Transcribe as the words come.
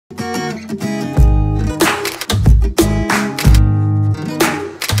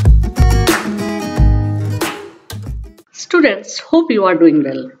Students, hope you are doing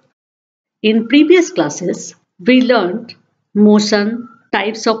well. In previous classes, we learned motion,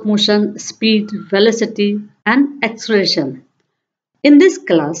 types of motion, speed, velocity, and acceleration. In this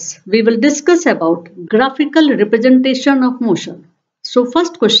class, we will discuss about graphical representation of motion. So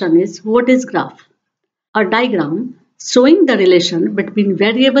first question is, what is graph? A diagram showing the relation between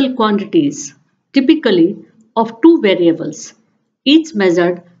variable quantities, typically of two variables, each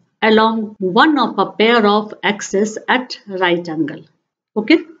measured along one of a pair of axes at right angle.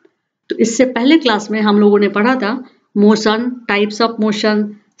 Okay? तो इससे पहले class में हम लोगों ने पढ़ा था motion, types of motion,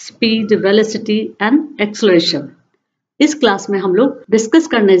 speed, velocity and acceleration. इस क्लास में हम लोग डिस्कस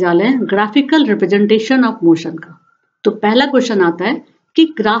करने जा रहे हैं ग्राफिकल रिप्रेजेंटेशन ऑफ मोशन का. तो पहला क्वेश्चन आता है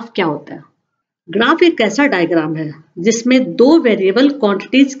कि ग्राफ क्या होता है. ग्राफ एक ऐसा डायग्राम है जिसमें दो वेरिएबल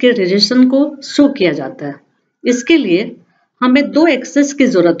क्वांटिटीज के रिलेशन को शो किया जाता है. इसके लिए हमें दो एक्सिस की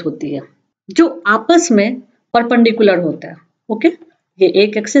जरूरत होती है जो आपस में परपेंडिकुलर होता है. ओके, ये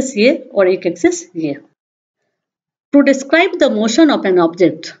एक एक्सिस ये और एक एक्सिस ये. To describe the motion of an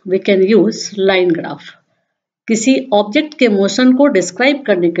object we can use line graph. किसी ऑब्जेक्ट के मोशन को डिस्क्राइब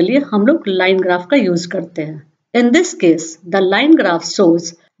करने के लिए हम लोग लाइन ग्राफ का यूज करते हैं. In this case the line graph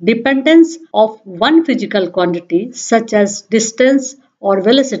shows dependence of one physical quantity such as distance और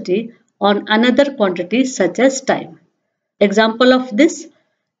velocity on another quantity such as time. Example of this,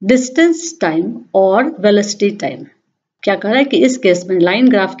 distance time और वेलोसिटी टाइम. क्या कह रहा है कि इस केस में, लाइन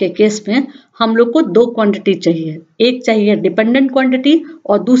ग्राफ के केस में, हम लोग को दो क्वांटिटी चाहिए. एक चाहिए डिपेंडेंट क्वांटिटी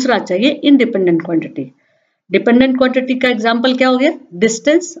और दूसरा चाहिए इंडिपेंडेंट क्वांटिटी. डिपेंडेंट क्वांटिटी का एग्जांपल क्या हो गया,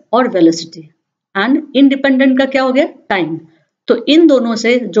 डिस्टेंस और वेलोसिटी, एंड इंडिपेंडेंट का क्या हो गया, टाइम. तो इन दोनों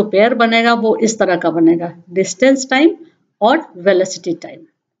से जो पेयर बनेगा वो इस तरह का बनेगा, डिस्टेंस टाइम और velocity time.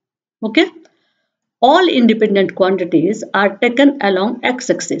 Okay, all independent quantities are taken along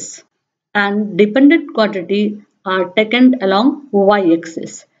x-axis and dependent quantity are taken along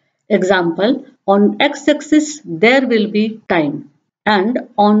y-axis. Example, on x-axis there will be time and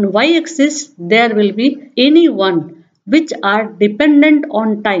on y-axis there will be any one which are dependent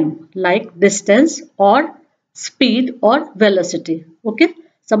on time like distance or speed or velocity. Okay,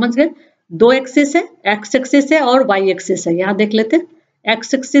 समझ गए. दो axis है, x axis है और y axis है. यहाँ देख लेते हैं,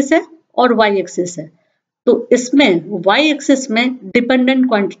 x एक्सिस है और y एक्सिस है. तो इसमें y एक्सिस में डिपेंडेंट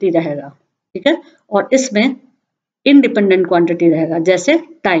क्वांटिटी रहेगा, ठीक है, और इसमें इंडिपेंडेंट क्वांटिटी रहेगा, जैसे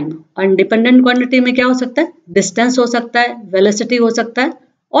टाइम. अनडिपेंडेंट क्वांटिटी में क्या हो सकता है, डिस्टेंस हो सकता है, वेलोसिटी हो सकता है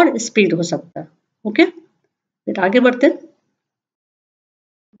और स्पीड हो सकता है. ओके, फिर आगे बढ़ते हैं.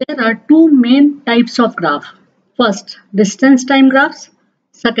 There are to main types of graph. First, distance time graphs.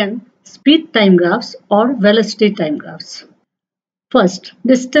 Second, speed time graphs और velocity time graphs. First,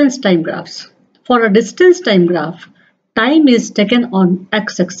 distance time graphs. For a distance time graph, time is taken on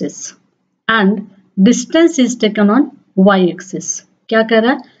x-axis and distance is taken on y-axis. क्या कह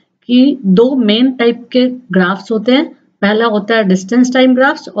रहा है कि दो main type के graphs होते हैं. पहला होता है डिस्टेंस टाइम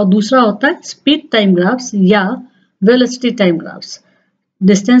ग्राफ्स और दूसरा होता है स्पीड टाइम ग्राफ्स या velocity time graphs.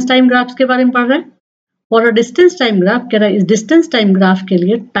 Distance time graphs के बारे में पढ़ रहे हैं. और अ डिस्टेंस टाइम ग्राफ कह रहा है, इस डिस्टेंस टाइम ग्राफ के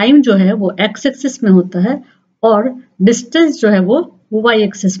लिए टाइम जो है वो एक्स एक्सिस में होता है और डिस्टेंस जो है वो वाई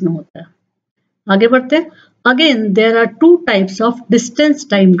एक्सिस में होता है. आगे बढ़ते हैं. Again there are two types of distance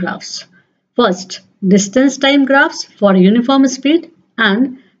time graphs. First, distance time graphs for uniform speed and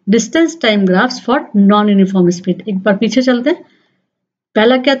distance time graphs for non uniform speed. एक बार पीछे चलते हैं.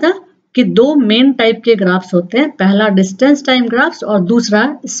 पहला क्या था कि दो मेन टाइप के ग्राफ्स होते हैं, पहला डिस्टेंस टाइम ग्राफ्स और दूसरा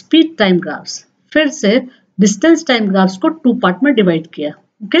स्पीड टाइम ग्राफ्स. फिर से डिस्टेंस टाइम ग्राफ्स को टू पार्ट में डिवाइड किया.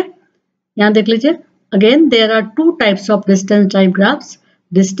 ओके, यहाँ देख लीजिए. Again there are two types of distance time graphs.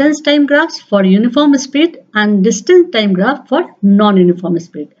 Distance time graphs for uniform speed and distance time graph for non-uniform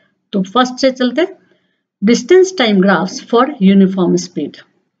speed. तो first से चलते. Distance time graphs for uniform speed.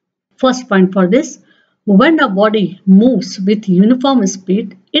 First point for this, when a body moves with uniform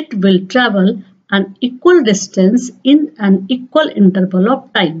speed, it will travel an equal distance in an equal interval of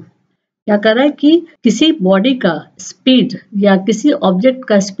time. क्या कर रहा है कि किसी body का speed या किसी object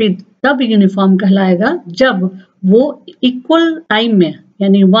का स्पीड तब यूनिफॉर्म कहलाएगा जब वो इक्वल टाइम में,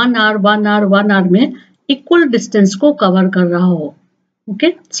 यानी 1 आवर में इक्वल डिस्टेंस को कवर कर रहा हो.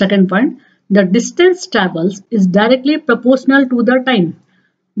 Okay, second point, the distance travels is directly proportional to the time.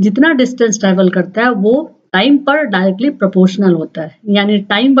 जितना डिस्टेंस ट्रेवल करता है वो टाइम पर डायरेक्टली प्रोपोर्शनल होता है, यानी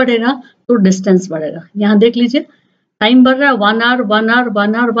टाइम बढ़ेगा तो डिस्टेंस बढ़ेगा. यहाँ देख लीजिए, टाइम बढ़ रहा है 1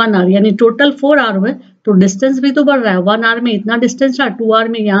 आवर, यानी टोटल 4 आवर है, तो डिस्टेंस भी तो बढ़ रहा है. 1 आवर में इतना डिस्टेंस रहा, 2 आवर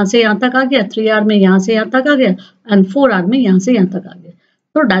में यहाँ से यहाँ तक आ गया, 3 आवर में यहाँ से यहाँ तक आ गया एंड 4 आवर में यहाँ से यहाँ तक आ गया.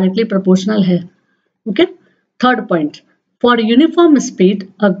 तो डायरेक्टली प्रोपोर्शनल है। Okay, third point, for uniform speed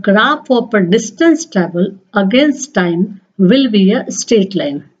a graph of a distance travel against time will be a straight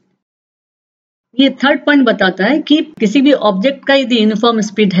line. ये थर्ड पॉइंट बताता है कि किसी भी ऑब्जेक्ट का यदि यूनिफॉर्म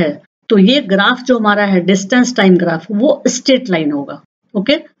स्पीड है तो ये ग्राफ जो हमारा है डिस्टेंस टाइम ग्राफ वो स्ट्रेट लाइन होगा।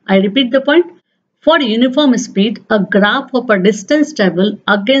 Okay, I repeat the point, for uniform speed a graph of a distance travel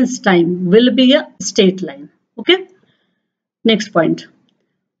against time will be a straight line. Okay, next point,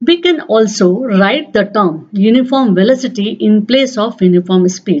 we can also write the term uniform velocity in place of uniform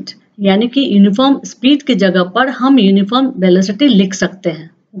speed, यानी कि uniform speed की जगह पर हम uniform velocity लिख सकते हैं।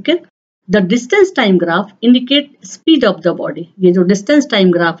 Okay, the distance time graph indicate speed of the body. ये जो डिस्टेंस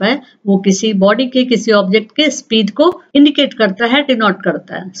टाइम ग्राफ है वो किसी बॉडी के किसी ऑब्जेक्ट के स्पीड को इंडिकेट करता है, डिनोट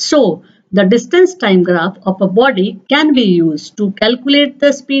करता है। So the distance time graph of a body can be used to calculate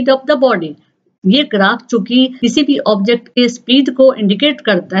the speed of the body. ये ग्राफ चूंकि किसी भी ऑब्जेक्ट के स्पीड को इंडिकेट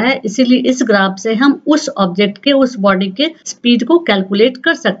करता है, इसीलिए इस ग्राफ से हम उस ऑब्जेक्ट के उस बॉडी के स्पीड को कैलकुलेट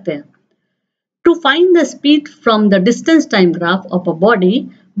कर सकते हैं। To find the speed from the distance time graph of a body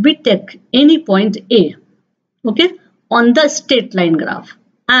we take any point A, okay, on the straight line graph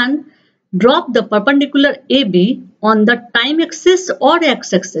and drop the perpendicular A be on the time axis और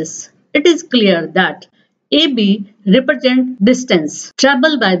x axis. It is clear that AB represent distance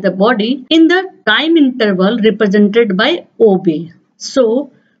traveled by the body in the time interval represented by OB. So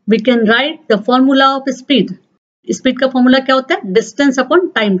we can write the formula of speed. Speed का formula क्या होता है? Distance upon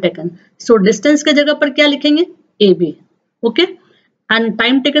time taken. So distance के जगह पर क्या लिखेंगे? AB. Okay? And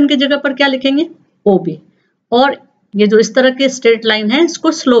time taken के जगह पर क्या लिखेंगे? OB. और ये जो इस तरह के स्ट्रेट लाइन है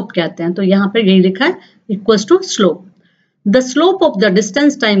इसको स्लोप कहते हैं, तो यहाँ पे यही लिखा है equals to slope. The slope of the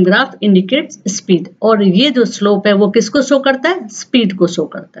distance time graph indicates speed, और ये जो स्लोप है वो किसको शो करता है? स्पीड को शो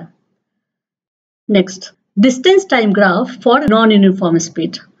करता है। Next, distance time graph for non uniform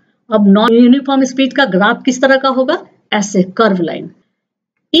speed. अब नॉन यूनिफॉर्म स्पीड का ग्राफ किस तरह का होगा? ऐसे curve line.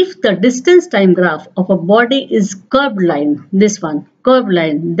 If the distance time graph of a body is curved line, this one curved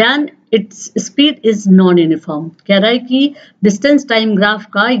line, then its speed is non-uniform। कह रहा है कि डिस्टेंस टाइम ग्राफ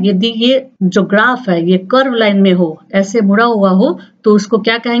का यदि ये जो ग्राफ है ये कर्व लाइन में हो, ऐसे मुड़ा हुआ हो, तो उसको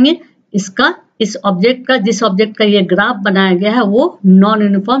क्या कहेंगे? इसका इस ऑब्जेक्ट का जिस ऑब्जेक्ट का ये ग्राफ बनाया गया है वो नॉन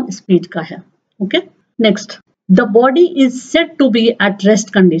यूनिफॉर्म स्पीड का है। Okay, next, the body is said to be at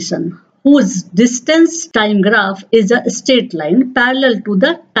rest condition whose distance time graph is a straight line parallel to the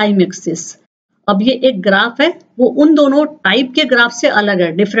time axis। अब ये एक ग्राफ है, वो उन दोनों टाइप के ग्राफ से अलग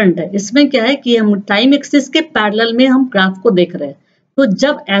है, डिफरेंट है। इसमें क्या है कि हम टाइम एक्सिस के पैरेलल में हम ग्राफ को देख रहे हैं। तो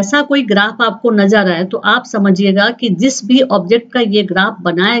जब ऐसा कोई ग्राफ आपको नजर आए तो आप समझिएगा कि जिस भी ऑब्जेक्ट का ये ग्राफ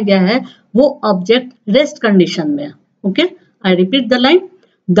बनाया गया है वो ऑब्जेक्ट रेस्ट कंडीशन में है। Okay, I repeat the line,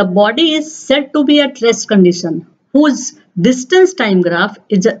 the body is said to be at rest condition whose distance time graph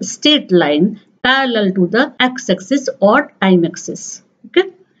is a straight line parallel to the x-axis or time axis. Okay.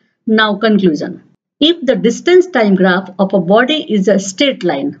 Now conclusion. If the distance time graph of a body is a straight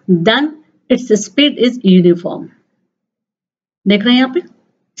line, then its speed is uniform. देख रहे हैं यहाँ पे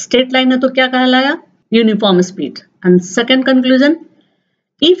straight line है तो क्या कहलाया? Uniform speed. And second conclusion.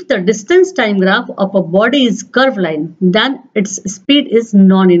 If the distance time graph of a body is curve line, then its speed is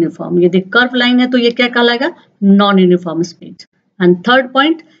non-uniform. यदि curve line है तो ये क्या कहलाएगा? Non-uniform speed. And third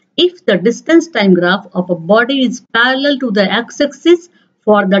point, if the distance time graph of a body is parallel to the x-axis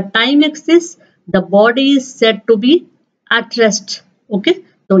for the time axis, the body is said to be at rest. Okay?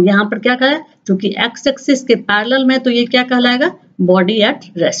 तो यहाँ पर क्या कहा है? क्योंकि x-axis के parallel में तो ये क्या कहलाएगा? Body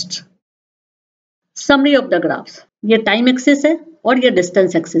at rest. Summary of the graphs. ये टाइम एक्सिस है और ये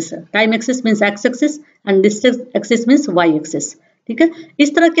डिस्टेंस एक्सिस है। Time axis means x axis and distance axis means Y axis. ठीक है,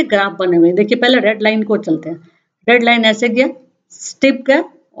 इस तरह के ग्राफ बने हुए हैं। देखिए पहले रेड लाइन को चलते हैं। रेड लाइन ऐसे गया, स्टिप गया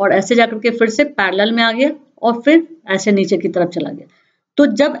और ऐसे जाकर के फिर से पैरेलल में आ गया और फिर ऐसे नीचे की तरफ चला गया। तो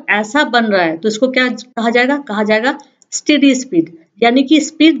जब ऐसा बन रहा है तो इसको क्या कहा जाएगा? कहा जाएगा स्टेडी स्पीड, यानी कि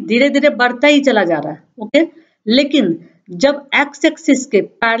स्पीड धीरे धीरे बढ़ता ही चला जा रहा है। ओके, लेकिन जब एक्स एक्सिस के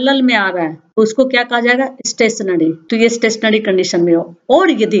पैरेलल में आ रहा है तो उसको क्या कहा जाएगा? स्टेशनरी। तो ये स्टेशनरी कंडीशन में हो।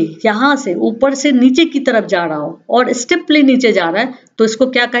 और यदि यहाँ से ऊपर से नीचे की तरफ जा रहा हो और स्टेपली नीचे जा रहा है तो इसको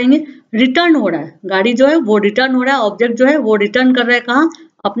क्या कहेंगे? रिटर्न हो रहा है। गाड़ी जो है वो रिटर्न हो रहा है, ऑब्जेक्ट जो है वो रिटर्न कर रहा है कहाँ?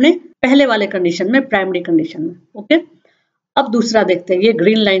 अपने पहले वाले कंडीशन में, प्राइमरी कंडीशन में। ओके, अब दूसरा देखते हैं, ये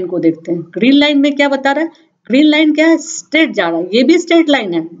ग्रीन लाइन को देखते हैं। ग्रीन लाइन में क्या बता रहा है? ग्रीन लाइन क्या है? स्ट्रेट जा रहा है। ये भी स्ट्रेट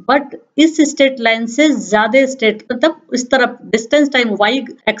लाइन है बट इस स्ट्रेट लाइन से ज्यादा स्ट्रेट, मतलब इस तरफ डिस्टेंस टाइम वाई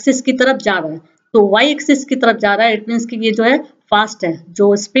एक्सिस की तरफ जा रहा है। तो वाई एक्सिस की तरफ जा रहा है, इट मींस कि ये जो है फास्ट है,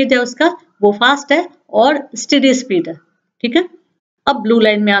 जो स्पीड है उसका वो फास्ट है और स्टेडी स्पीड है। ठीक है, अब ब्लू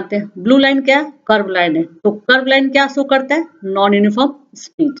लाइन में आते हैं। ब्लू लाइन क्या है? कर्व लाइन है। तो कर्व लाइन क्या शो करता है? Non uniform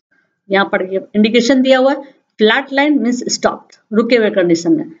speed. यहाँ पर ये इंडिकेशन दिया हुआ है। फ्लैट लाइन मीन्स स्टॉप्ड, रुके हुए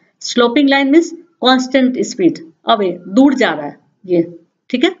कंडीशन में। Sloping line means constant speed, अब ये दूर जा रहा है ये,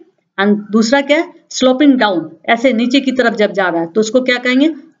 ठीक है। एंड दूसरा क्या है? स्लोपिंग डाउन, ऐसे नीचे की तरफ जब जा रहा है तो उसको क्या कहेंगे?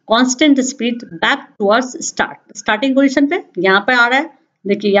 Constant speed back towards start, starting position पे यहाँ पे आ रहा है।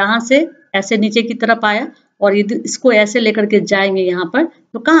 देखिए यहाँ से ऐसे नीचे की तरफ आया और इसको ऐसे लेकर के जाएंगे यहाँ पर,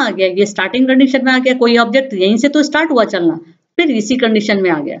 तो कहाँ आ गया? ये स्टार्टिंग कंडीशन में आ गया। कोई ऑब्जेक्ट यहीं से तो स्टार्ट हुआ चलना, फिर इसी कंडीशन में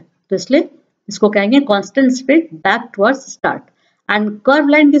आ गया, तो इसलिए इसको कहेंगे constant speed back towards start. And curve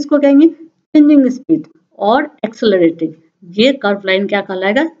line किसको कहेंगे? चेंजिंग स्पीड और एक्सेलरेटिंग। ये कर्व लाइन क्या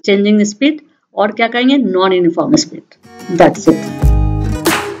कहलाएगा? चेंजिंग स्पीड, और क्या कहेंगे? Non uniform speed. That's it.